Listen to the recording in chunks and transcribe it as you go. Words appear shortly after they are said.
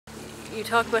You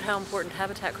talk about how important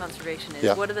habitat conservation is.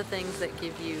 Yeah. What are the things that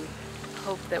give you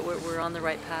hope that we're on the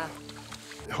right path?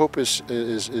 Hope is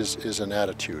an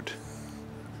attitude.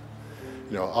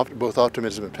 You know, both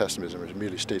optimism and pessimism are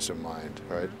merely states of mind,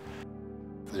 right?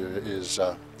 There is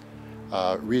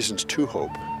reasons to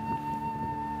hope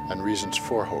and reasons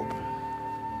for hope.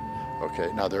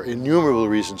 Okay, now there are innumerable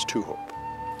reasons to hope.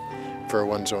 For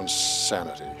one's own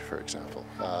sanity, for example,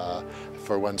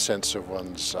 for one's sense of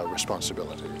one's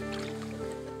responsibility.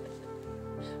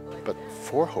 But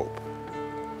for hope,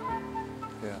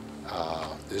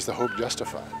 is the hope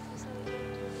justified?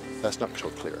 That's not so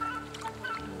clear.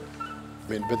 I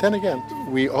mean, but then again,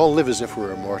 we all live as if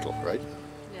we're immortal, right?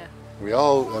 Yeah. We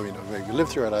all, I mean, we live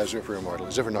through our lives as if we're immortal,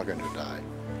 as if we're not going to die.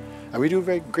 And we do a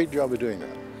very great job of doing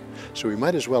that. So we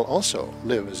might as well also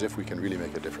live as if we can really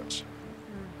make a difference.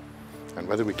 And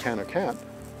whether we can or can't,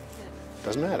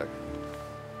 doesn't matter.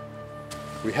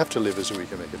 We have to live as if we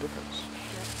can make a difference.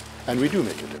 And we do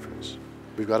make a difference.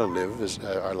 We've got to live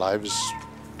our lives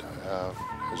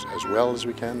as well as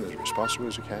we can, as responsibly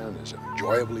as we can, as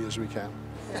enjoyably as we can.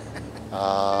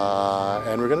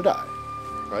 And we're going to die,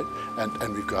 right?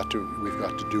 And we've got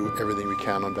to do everything we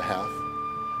can on behalf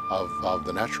of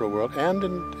the natural world and,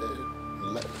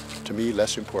 to me,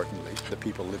 less importantly, the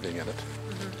people living in it.